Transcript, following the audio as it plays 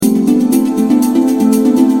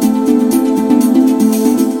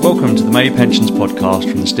Welcome to the May Pensions podcast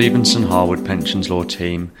from the Stevenson Harwood Pensions Law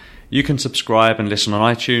team. You can subscribe and listen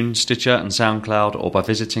on iTunes, Stitcher and SoundCloud, or by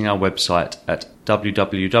visiting our website at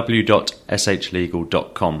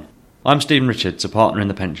www.shlegal.com. I'm Stephen Richards, a partner in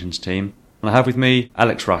the pensions team, and I have with me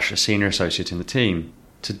Alex Rush, a senior associate in the team.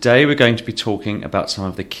 Today we're going to be talking about some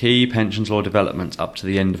of the key pensions law developments up to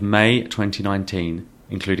the end of May 2019,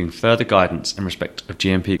 including further guidance in respect of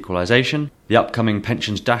GMP equalisation, the upcoming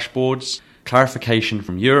pensions dashboards, clarification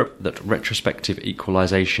from Europe that retrospective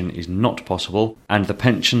equalisation is not possible, and the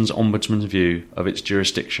Pensions Ombudsman's view of its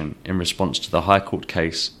jurisdiction in response to the High Court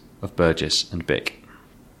case of Burgess and Bick.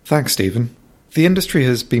 Thanks, Stephen. The industry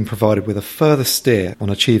has been provided with a further steer on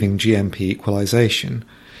achieving GMP equalisation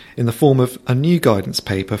in the form of a new guidance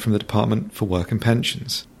paper from the Department for Work and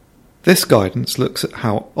Pensions. This guidance looks at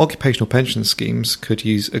how occupational pension schemes could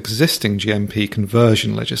use existing GMP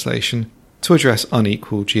conversion legislation to address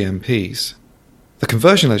unequal GMPs. The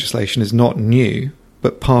conversion legislation is not new,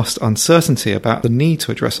 but past uncertainty about the need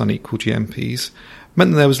to address unequal GMPs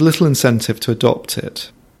meant that there was little incentive to adopt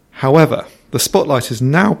it. However, the spotlight is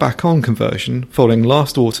now back on conversion following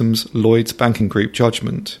last autumn's Lloyds Banking Group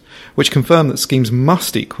judgment, which confirmed that schemes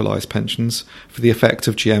must equalise pensions for the effect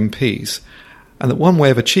of GMPs, and that one way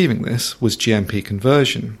of achieving this was GMP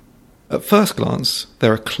conversion. At first glance,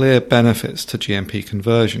 there are clear benefits to GMP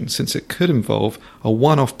conversion since it could involve a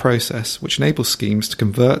one-off process which enables schemes to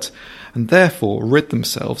convert and therefore rid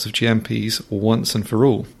themselves of GMPs once and for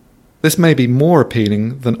all. This may be more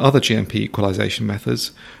appealing than other GMP equalisation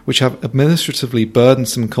methods which have administratively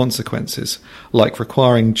burdensome consequences like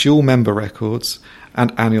requiring dual member records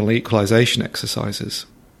and annual equalisation exercises.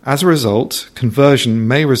 As a result, conversion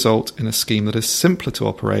may result in a scheme that is simpler to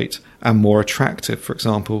operate and more attractive, for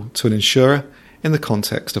example, to an insurer in the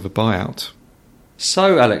context of a buyout.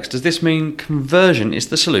 So, Alex, does this mean conversion is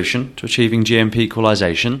the solution to achieving GMP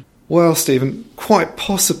equalisation? Well, Stephen, quite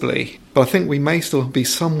possibly, but I think we may still be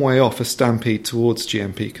some way off a stampede towards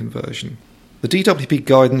GMP conversion. The DWP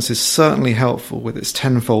guidance is certainly helpful with its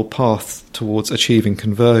tenfold path towards achieving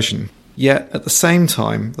conversion. Yet, at the same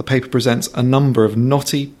time, the paper presents a number of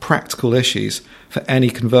knotty, practical issues for any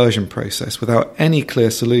conversion process without any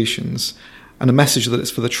clear solutions, and a message that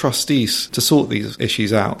it's for the trustees to sort these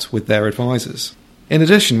issues out with their advisors. In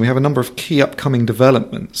addition, we have a number of key upcoming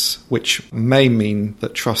developments, which may mean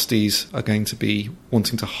that trustees are going to be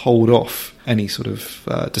wanting to hold off any sort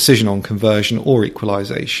of decision on conversion or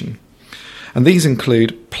equalisation. And these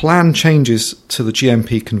include planned changes to the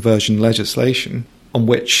GMP conversion legislation, on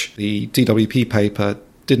which the DWP paper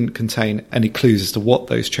didn't contain any clues as to what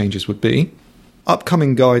those changes would be.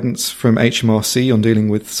 Upcoming guidance from HMRC on dealing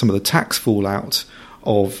with some of the tax fallout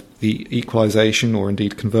of the equalisation or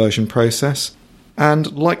indeed conversion process,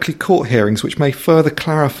 and likely court hearings which may further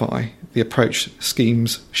clarify the approach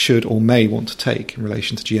schemes should or may want to take in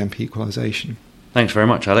relation to GMP equalisation. Thanks very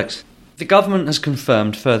much, Alex. The government has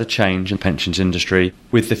confirmed further change in the pensions industry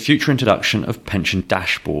with the future introduction of pension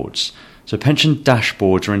dashboards. So pension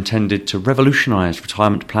dashboards are intended to revolutionise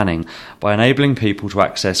retirement planning by enabling people to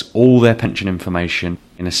access all their pension information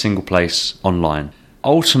in a single place online.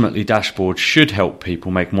 Ultimately, dashboards should help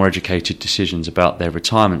people make more educated decisions about their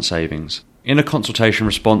retirement savings. In a consultation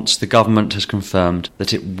response, the government has confirmed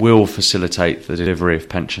that it will facilitate the delivery of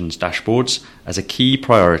pensions dashboards as a key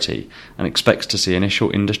priority and expects to see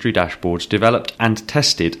initial industry dashboards developed and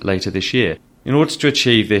tested later this year. In order to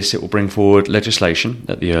achieve this, it will bring forward legislation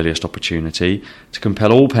at the earliest opportunity to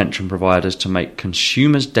compel all pension providers to make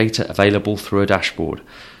consumers' data available through a dashboard.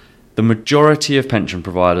 The majority of pension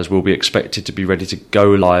providers will be expected to be ready to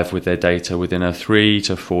go live with their data within a 3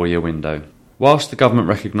 to 4 year window. Whilst the government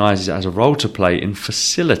recognises it has a role to play in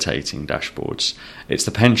facilitating dashboards, it's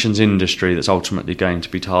the pensions industry that's ultimately going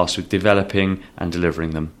to be tasked with developing and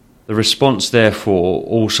delivering them. The response, therefore,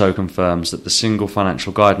 also confirms that the single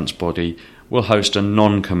financial guidance body will host a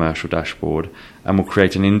non-commercial dashboard and will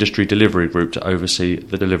create an industry delivery group to oversee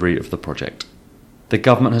the delivery of the project. The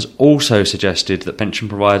government has also suggested that pension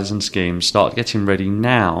providers and schemes start getting ready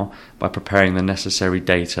now by preparing the necessary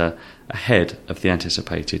data ahead of the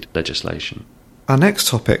anticipated legislation. Our next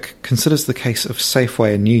topic considers the case of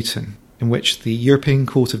Safeway and Newton, in which the European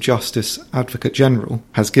Court of Justice Advocate General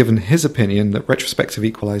has given his opinion that retrospective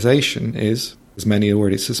equalisation is, as many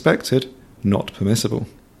already suspected, not permissible.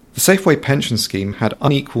 The Safeway pension scheme had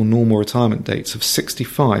unequal normal retirement dates of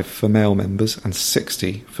 65 for male members and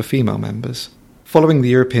 60 for female members. Following the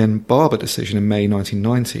European Barber decision in May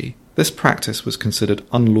 1990, this practice was considered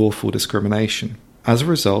unlawful discrimination. As a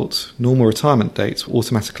result, normal retirement dates were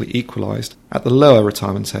automatically equalised at the lower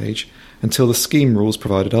retirement age until the scheme rules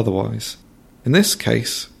provided otherwise. In this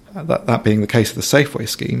case, that being the case of the Safeway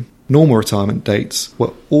scheme, normal retirement dates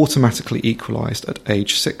were automatically equalised at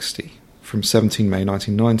age 60 from 17 May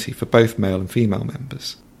 1990 for both male and female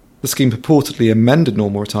members. The scheme purportedly amended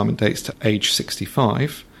normal retirement dates to age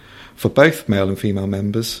 65 for both male and female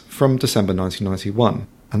members from December 1991,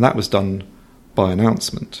 and that was done by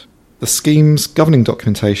announcement. The scheme's governing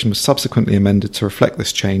documentation was subsequently amended to reflect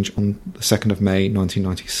this change on the 2nd of May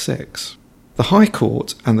 1996. The High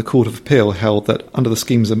Court and the Court of Appeal held that under the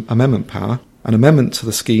scheme's amendment power, an amendment to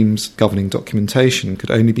the scheme's governing documentation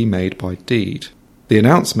could only be made by deed. The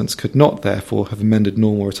announcements could not, therefore, have amended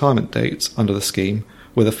normal retirement dates under the scheme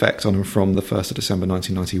with effect on and from the 1st of December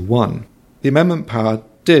 1991. The amendment power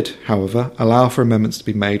did, however, allow for amendments to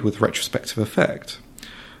be made with retrospective effect.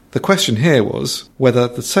 The question here was whether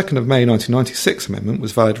the 2nd of May 1996 amendment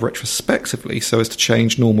was valid retrospectively so as to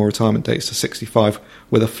change normal retirement dates to 65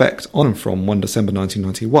 with effect on and from 1 December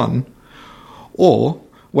 1991, or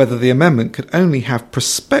whether the amendment could only have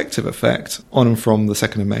prospective effect on and from the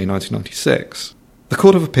 2nd of May 1996. The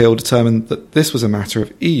Court of Appeal determined that this was a matter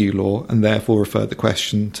of EU law and therefore referred the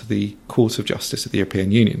question to the Court of Justice of the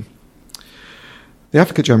European Union. The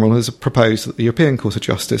Advocate General has proposed that the European Court of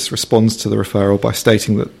Justice responds to the referral by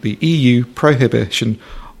stating that the EU prohibition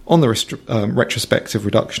on the retrospective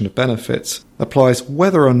reduction of benefits applies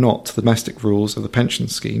whether or not the domestic rules of the pension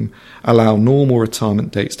scheme allow normal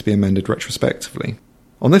retirement dates to be amended retrospectively.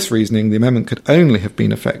 On this reasoning, the amendment could only have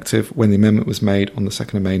been effective when the amendment was made on the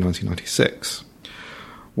 2nd of May 1996.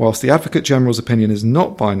 Whilst the Advocate General's opinion is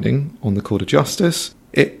not binding on the Court of Justice,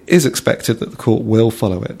 it is expected that the Court will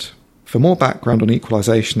follow it. For more background on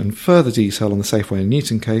equalisation and further detail on the Safeway and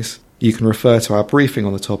Newton case, you can refer to our briefing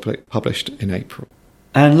on the topic published in April.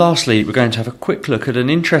 And lastly, we're going to have a quick look at an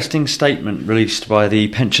interesting statement released by the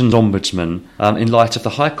Pensions Ombudsman in light of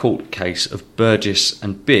the High Court case of Burgess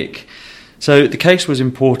and Bick. So the case was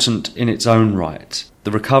important in its own right.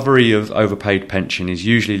 The recovery of overpaid pension is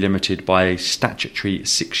usually limited by a statutory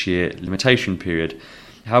 6-year limitation period.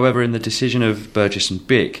 However, in the decision of Burgess and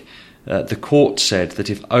Bick, the court said that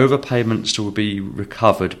if overpayments will be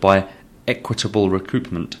recovered by equitable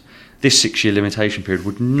recoupment, this 6-year limitation period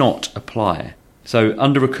would not apply. So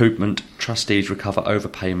under recoupment, trustees recover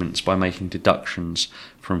overpayments by making deductions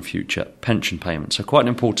from future pension payments. So quite an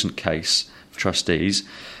important case for trustees.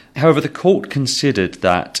 However, the court considered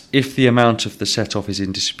that if the amount of the set-off is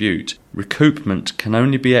in dispute, recoupment can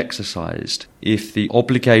only be exercised if the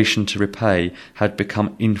obligation to repay had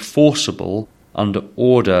become enforceable under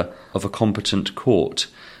order of a competent court.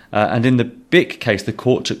 And in the Bick case, the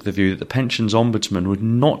court took the view that the Pensions Ombudsman would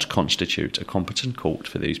not constitute a competent court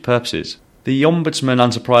for these purposes. The Ombudsman,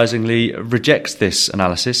 unsurprisingly, rejects this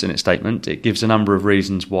analysis in its statement. It gives a number of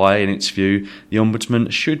reasons why, in its view, the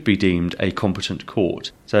Ombudsman should be deemed a competent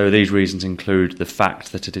court. So these reasons include the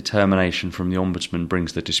fact that a determination from the Ombudsman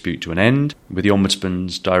brings the dispute to an end, with the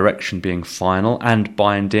Ombudsman's direction being final and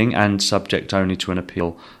binding and subject only to an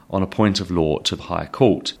appeal on a point of law to the High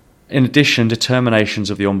Court. In addition, determinations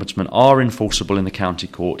of the Ombudsman are enforceable in the County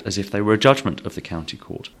Court as if they were a judgment of the County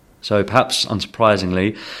Court. So perhaps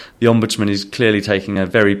unsurprisingly, the Ombudsman is clearly taking a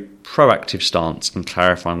very proactive stance in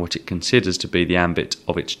clarifying what it considers to be the ambit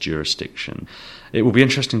of its jurisdiction. It will be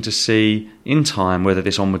interesting to see in time whether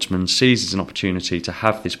this Ombudsman seizes an opportunity to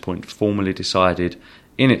have this point formally decided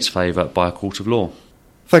in its favour by a court of law.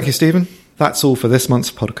 Thank you, Stephen. That's all for this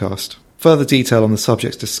month's podcast. Further detail on the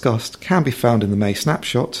subjects discussed can be found in the May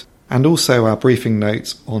snapshot, and also our briefing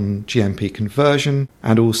notes on GMP conversion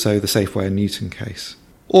and also the Safeway and Newton case,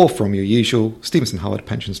 or from your usual Stevenson Howard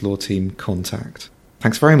Pensions Law Team contact.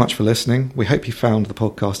 Thanks very much for listening. We hope you found the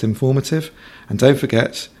podcast informative, and don't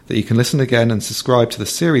forget that you can listen again and subscribe to the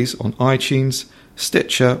series on iTunes,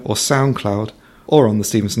 Stitcher or SoundCloud, or on the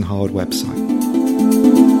Stevenson Howard website.